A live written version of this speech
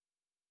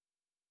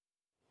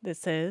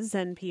This is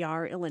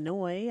NPR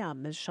Illinois.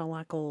 I'm Michelle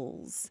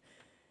Eccles.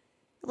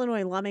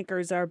 Illinois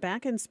lawmakers are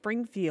back in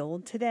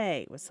Springfield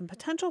today with some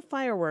potential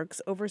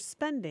fireworks over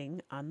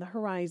spending on the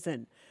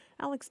horizon.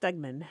 Alex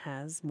Stegman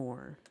has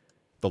more.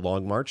 The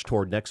long march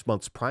toward next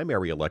month's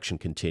primary election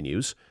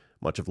continues.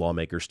 Much of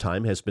lawmakers'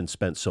 time has been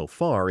spent so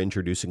far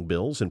introducing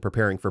bills and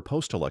preparing for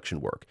post-election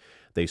work.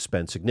 They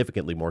spend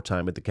significantly more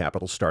time at the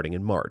Capitol starting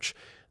in March.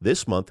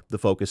 This month, the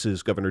focus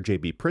is Governor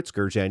J.B.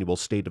 Pritzker's annual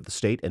State of the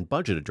State and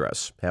Budget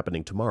Address,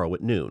 happening tomorrow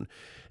at noon.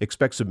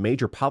 Expect some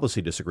major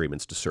policy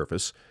disagreements to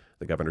surface.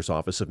 The governor's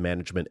Office of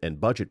Management and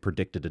Budget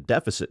predicted a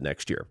deficit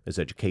next year as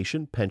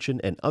education,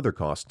 pension, and other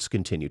costs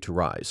continue to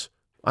rise.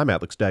 I'm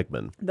Alex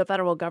Degman. The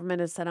federal government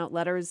has sent out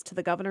letters to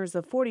the governors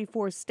of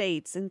 44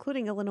 states,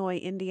 including Illinois,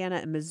 Indiana,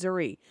 and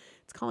Missouri.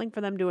 It's calling for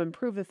them to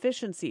improve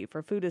efficiency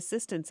for food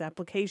assistance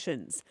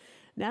applications.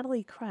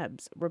 Natalie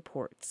Krebs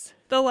reports.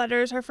 The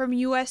letters are from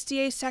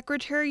USDA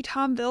Secretary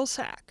Tom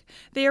Vilsack.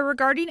 They are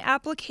regarding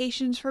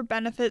applications for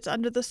benefits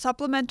under the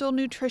Supplemental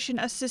Nutrition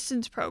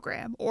Assistance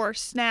Program, or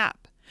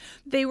SNAP.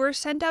 They were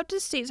sent out to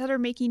states that are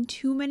making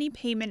too many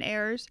payment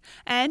errors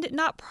and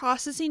not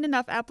processing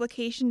enough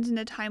applications in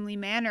a timely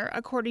manner,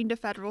 according to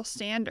federal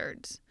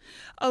standards.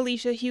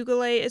 Alicia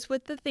Hugulay is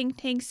with the think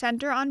tank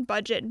Center on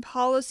Budget and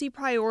Policy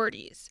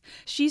Priorities.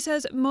 She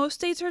says most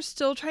states are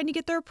still trying to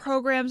get their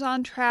programs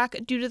on track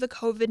due to the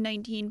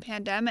COVID-19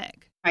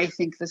 pandemic. I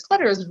think this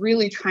letter is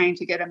really trying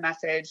to get a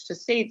message to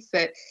states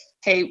that,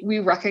 hey, we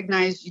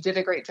recognize you did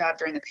a great job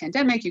during the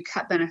pandemic, you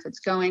kept benefits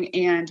going,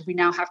 and we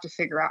now have to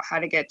figure out how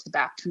to get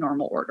back to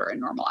normal order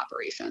and normal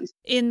operations.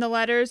 In the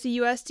letters, the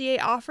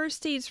USDA offers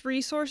states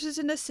resources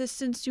and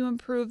assistance to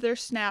improve their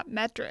SNAP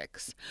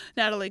metrics.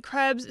 Natalie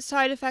Krebs,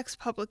 Side Effects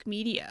Public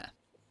Media.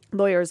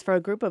 Lawyers for a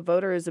group of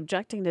voters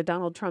objecting to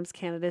Donald Trump's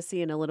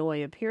candidacy in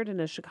Illinois appeared in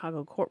a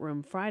Chicago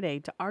courtroom Friday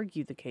to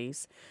argue the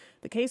case.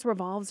 The case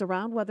revolves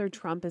around whether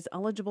Trump is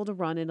eligible to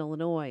run in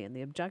Illinois, and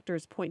the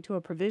objectors point to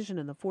a provision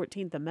in the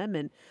 14th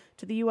Amendment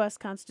to the U.S.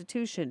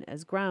 Constitution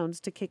as grounds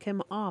to kick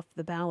him off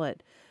the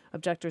ballot.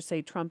 Objectors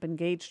say Trump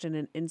engaged in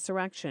an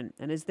insurrection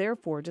and is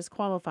therefore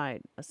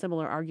disqualified. A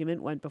similar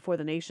argument went before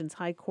the nation's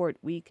high court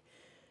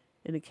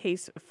in a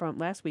case from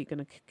last week,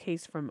 in a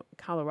case from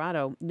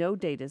Colorado. No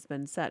date has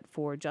been set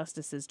for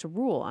justices to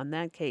rule on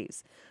that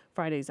case.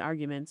 Friday's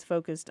arguments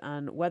focused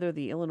on whether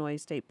the Illinois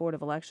State Board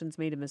of Elections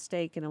made a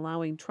mistake in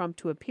allowing Trump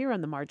to appear on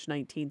the March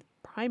 19th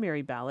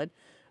primary ballot.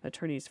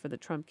 Attorneys for the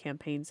Trump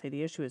campaign say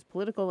the issue is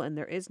political and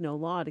there is no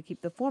law to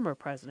keep the former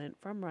president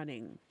from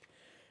running.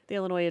 The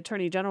Illinois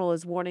Attorney General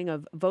is warning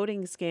of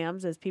voting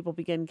scams as people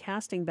begin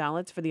casting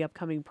ballots for the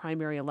upcoming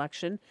primary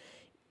election.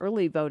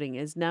 Early voting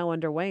is now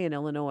underway in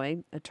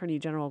Illinois. Attorney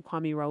General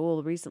Kwame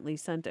Raoul recently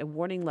sent a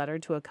warning letter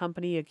to a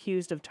company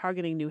accused of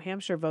targeting New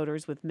Hampshire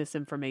voters with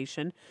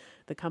misinformation.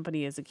 The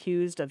company is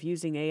accused of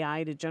using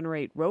AI to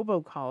generate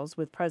robocalls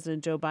with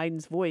President Joe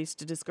Biden's voice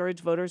to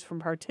discourage voters from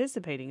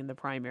participating in the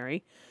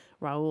primary.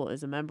 Raoul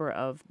is a member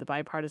of the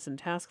bipartisan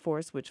task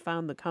force, which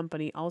found the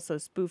company also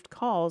spoofed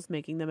calls,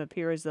 making them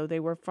appear as though they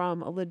were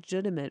from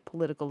legitimate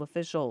political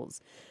officials,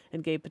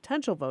 and gave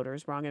potential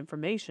voters wrong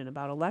information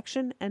about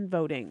election and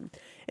voting.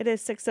 It is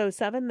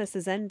 6:07. This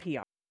is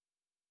NPR.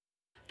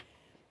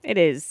 It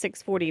is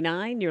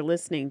 6:49. You're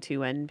listening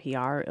to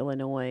NPR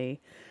Illinois.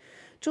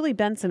 Julie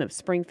Benson of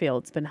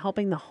Springfield has been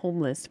helping the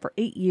homeless for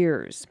 8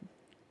 years.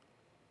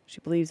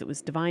 She believes it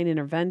was divine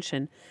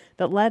intervention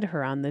that led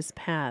her on this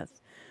path.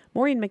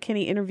 Maureen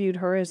McKinney interviewed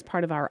her as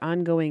part of our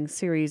ongoing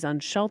series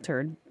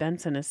Unsheltered.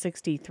 Benson, a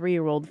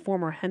 63-year-old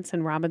former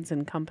Henson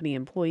Robinson Company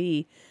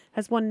employee,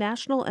 has won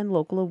national and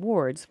local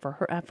awards for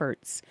her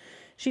efforts.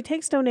 She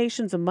takes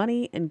donations of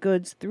money and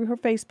goods through her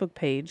Facebook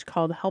page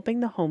called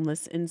Helping the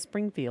Homeless in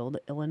Springfield,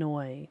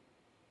 Illinois.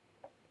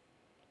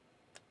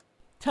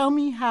 Tell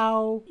me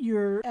how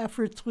your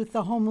efforts with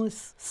the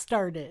homeless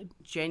started.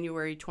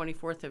 January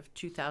 24th of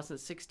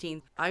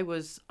 2016, I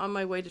was on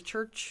my way to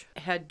church,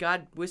 had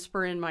God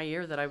whisper in my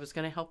ear that I was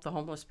going to help the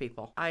homeless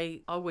people.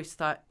 I always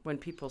thought when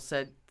people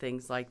said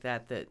things like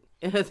that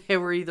they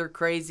were either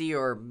crazy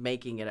or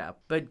making it up.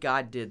 But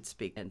God did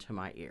speak into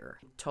my ear.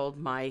 Told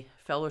my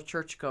fellow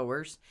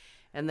churchgoers,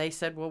 and they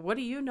said, well, what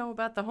do you know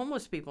about the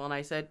homeless people? And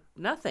I said,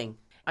 nothing.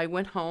 I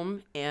went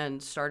home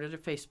and started a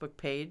Facebook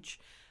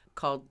page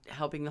called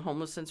Helping the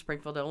Homeless in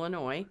Springfield,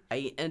 Illinois.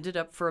 I ended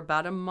up for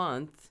about a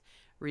month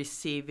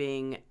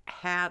receiving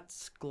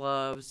hats,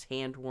 gloves,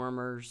 hand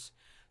warmers,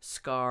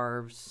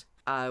 scarves.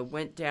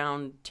 Went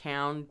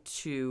downtown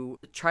to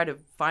try to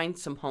find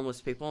some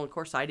homeless people. And of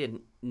course, I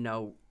didn't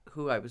know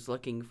who I was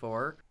looking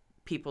for.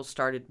 People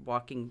started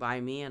walking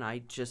by me, and I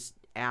just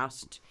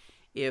asked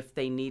if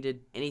they needed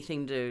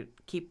anything to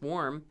keep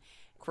warm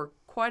for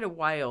quite a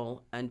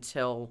while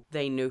until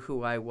they knew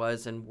who I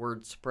was and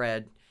word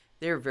spread.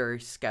 They're very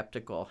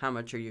skeptical. How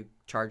much are you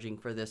charging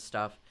for this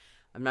stuff?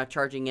 I'm not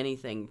charging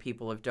anything.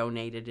 People have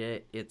donated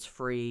it. It's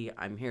free.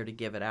 I'm here to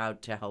give it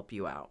out to help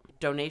you out.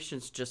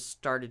 Donations just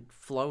started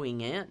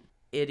flowing in.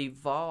 It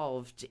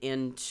evolved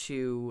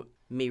into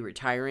me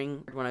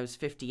retiring when I was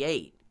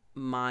 58.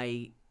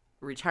 My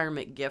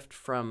retirement gift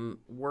from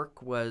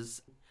work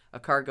was a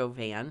cargo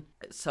van.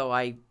 So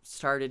I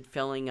started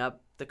filling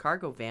up the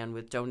cargo van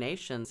with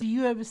donations. Do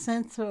you have a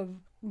sense of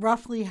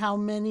roughly how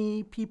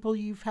many people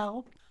you've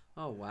helped?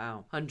 Oh,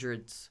 wow.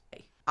 Hundreds.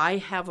 I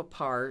have a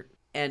part,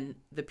 and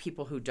the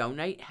people who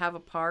donate have a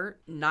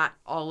part. Not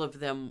all of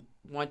them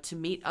want to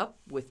meet up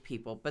with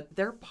people, but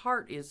their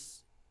part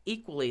is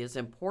equally as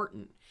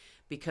important,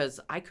 because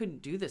I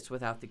couldn't do this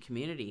without the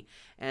community.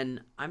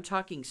 And I'm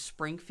talking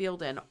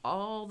Springfield and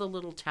all the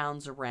little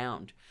towns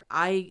around.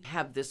 I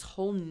have this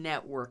whole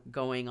network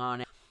going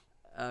on,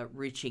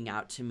 reaching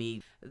out to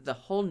me. The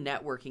whole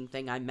networking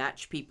thing, I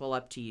match people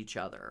up to each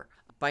other.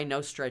 By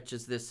no stretch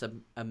is this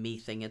a me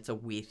thing, it's a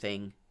we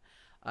thing.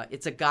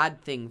 It's a God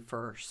thing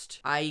first.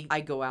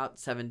 I go out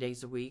 7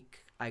 days a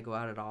week. I go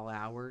out at all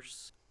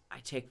hours. I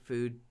take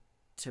food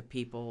to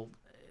people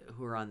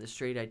who are on the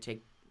street. I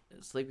take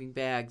sleeping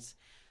bags,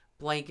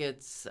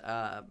 blankets,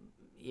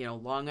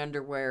 long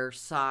underwear,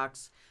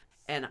 socks.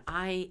 And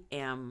I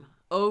am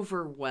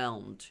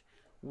overwhelmed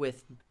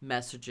with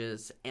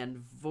messages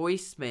and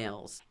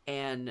voicemails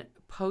and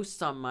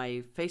posts on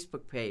my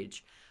Facebook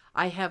page.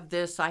 I have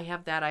this, I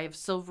have that, I have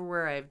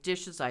silverware, I have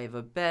dishes, I have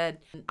a bed.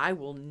 I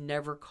will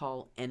never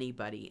call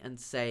anybody and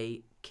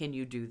say, can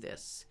you do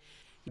this?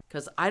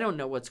 Because I don't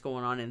know what's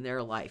going on in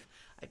their life.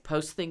 I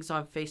post things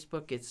on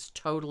Facebook. It's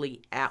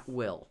totally at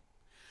will.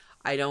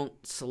 I don't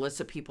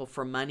solicit people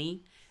for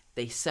money.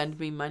 They send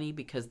me money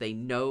because they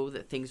know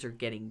that things are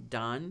getting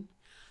done,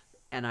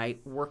 and I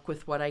work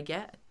with what I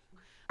get.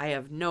 I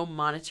have no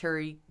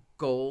monetary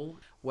goal.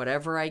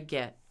 Whatever I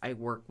get, I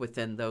work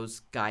within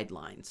those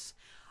guidelines.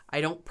 I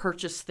don't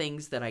purchase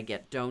things that I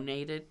get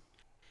donated.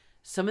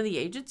 Some of the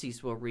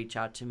agencies will reach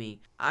out to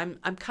me. I'm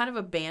kind of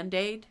a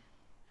Band-Aid.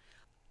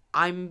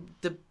 I'm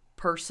the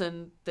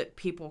person that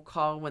people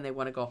call when they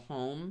want to go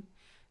home.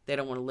 They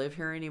don't want to live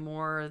here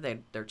anymore.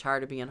 They're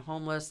tired of being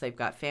homeless. They've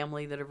got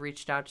family that have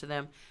reached out to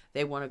them.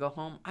 They want to go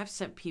home. I've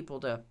sent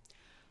people to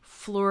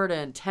Florida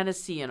and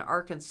Tennessee and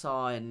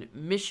Arkansas and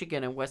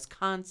Michigan and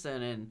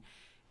Wisconsin and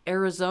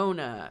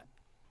Arizona.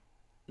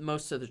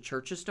 Most of the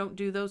churches don't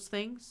do those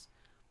things.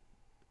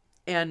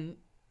 And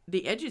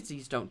the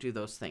agencies don't do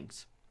those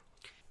things.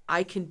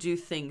 I can do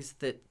things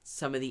that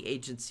some of the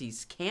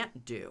agencies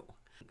can't do.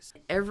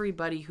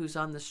 Everybody who's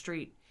on the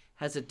street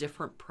has a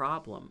different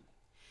problem.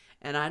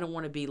 And I don't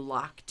want to be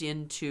locked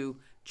into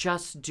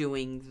just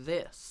doing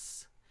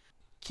this.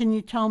 Can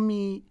you tell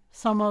me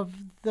some of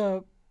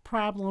the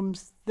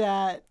problems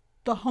that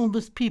the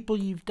homeless people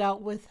you've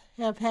dealt with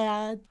have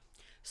had?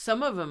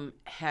 Some of them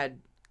had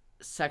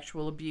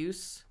sexual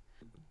abuse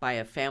by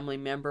a family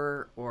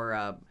member or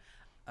a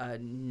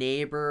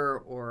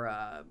neighbor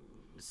or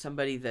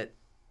somebody that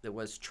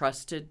was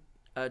trusted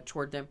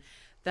toward them.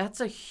 That's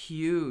a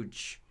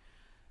huge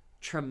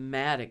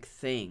traumatic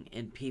thing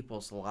in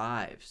people's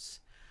lives.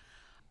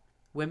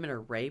 Women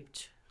are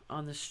raped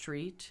on the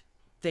street.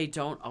 They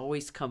don't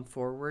always come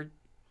forward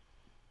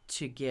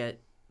to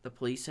get the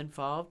police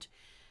involved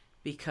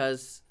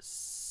because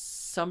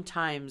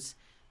sometimes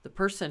the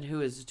person who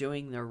is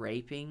doing the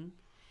raping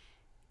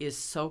is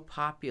so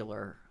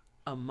popular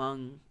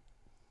among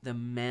the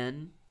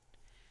men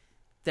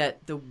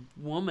that the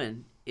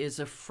woman is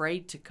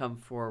afraid to come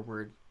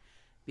forward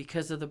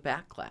because of the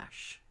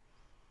backlash.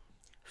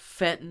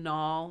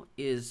 Fentanyl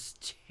is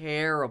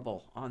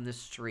terrible on the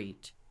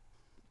street.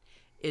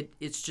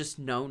 It's just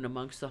known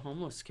amongst the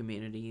homeless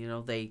community.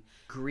 They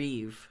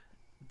grieve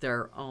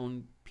their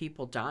own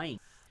people dying.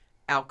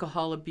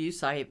 Alcohol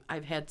abuse,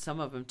 I've had some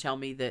of them tell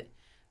me that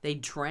they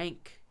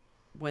drank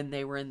when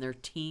they were in their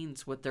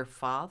teens with their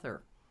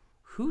father.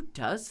 Who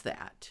does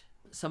that?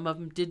 Some of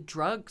them did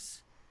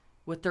drugs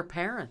with their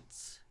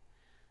parents.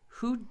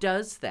 Who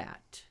does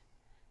that?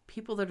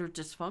 People that are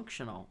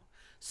dysfunctional.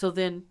 So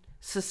then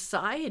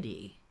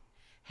society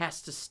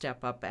has to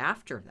step up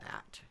after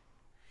that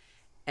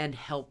and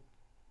help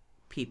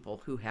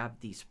people who have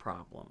these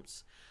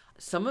problems.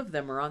 Some of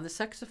them are on the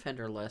sex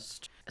offender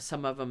list.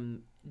 Some of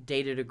them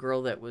dated a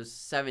girl that was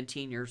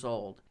 17 years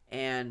old,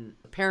 and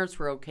the parents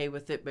were okay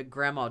with it, but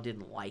grandma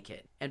didn't like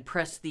it and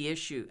pressed the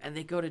issue, and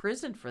they go to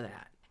prison for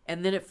that.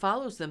 And then it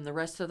follows them the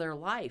rest of their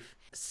life.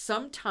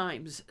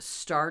 Sometimes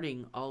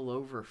starting all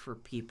over for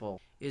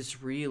people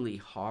is really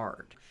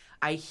hard.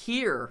 I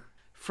hear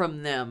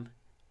from them,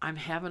 I'm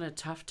having a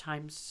tough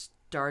time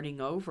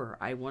starting over.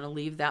 I want to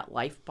leave that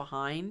life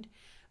behind,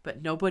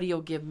 but nobody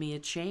will give me a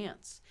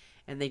chance.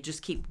 And they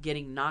just keep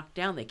getting knocked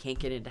down. They can't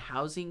get into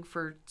housing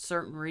for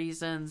certain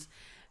reasons.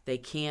 They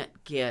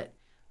can't get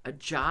a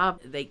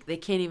job. They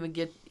can't even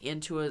get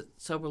into a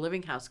sober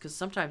living house because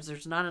sometimes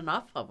there's not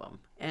enough of them.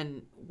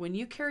 And when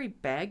you carry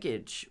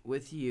baggage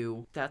with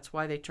you, that's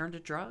why they turn to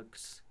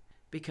drugs,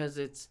 because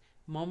it's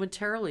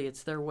momentarily,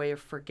 it's their way of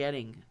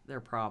forgetting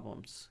their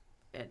problems.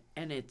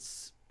 And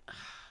it's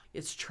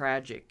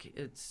tragic.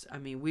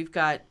 We've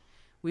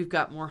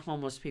got more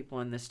homeless people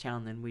in this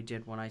town than we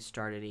did when I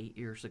started 8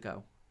 years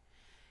ago.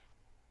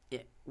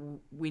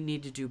 We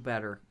need to do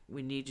better.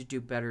 We need to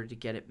do better to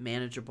get it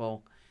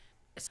manageable.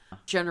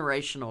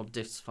 Generational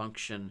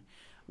dysfunction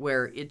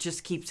where it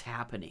just keeps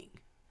happening,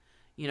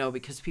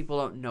 because people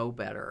don't know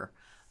better.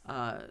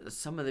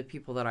 Some of the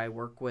people that I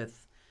work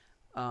with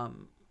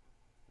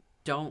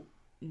don't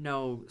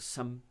know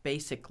some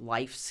basic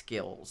life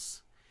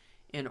skills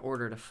in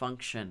order to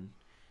function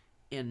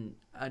in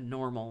a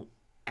normal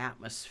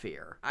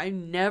atmosphere. I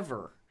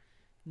never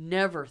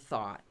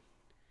thought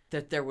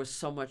that there was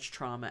so much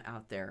trauma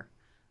out there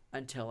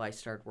until I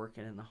started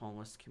working in the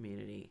homeless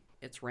community.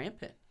 It's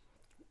rampant.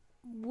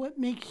 What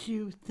makes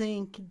you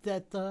think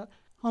that the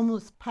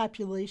homeless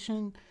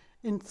population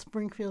in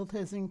Springfield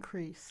has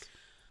increased?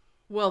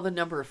 Well, the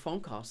number of phone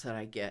calls that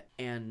I get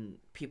and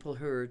people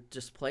who are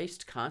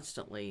displaced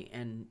constantly,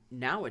 and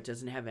now it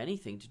doesn't have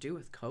anything to do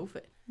with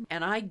COVID.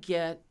 And I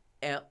get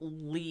at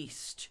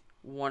least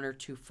 1 or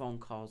 2 phone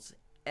calls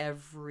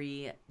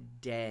every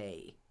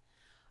day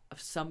of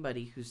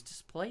somebody who's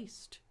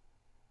displaced.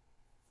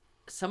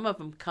 Some of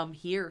them come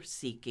here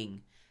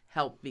seeking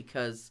help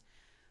because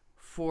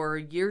for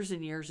years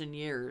and years and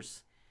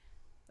years,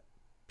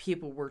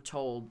 people were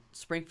told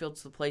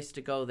Springfield's the place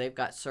to go. They've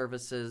got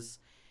services.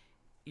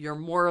 You're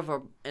more of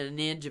an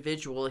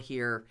individual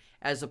here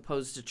as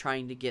opposed to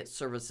trying to get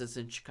services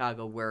in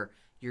Chicago where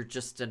you're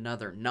just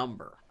another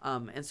number.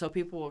 And so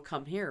people will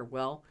come here.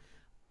 Well,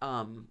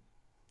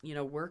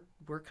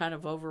 we're kind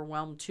of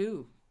overwhelmed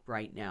too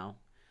right now.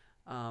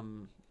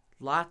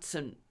 Lots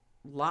and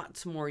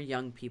lots more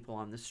young people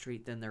on the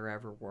street than there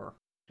ever were.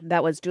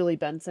 That was Julie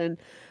Benson,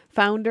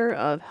 founder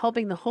of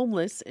Helping the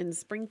Homeless in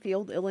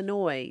Springfield,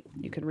 Illinois.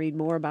 You can read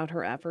more about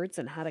her efforts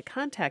and how to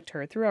contact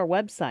her through our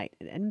website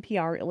at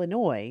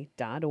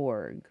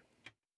nprillinois.org.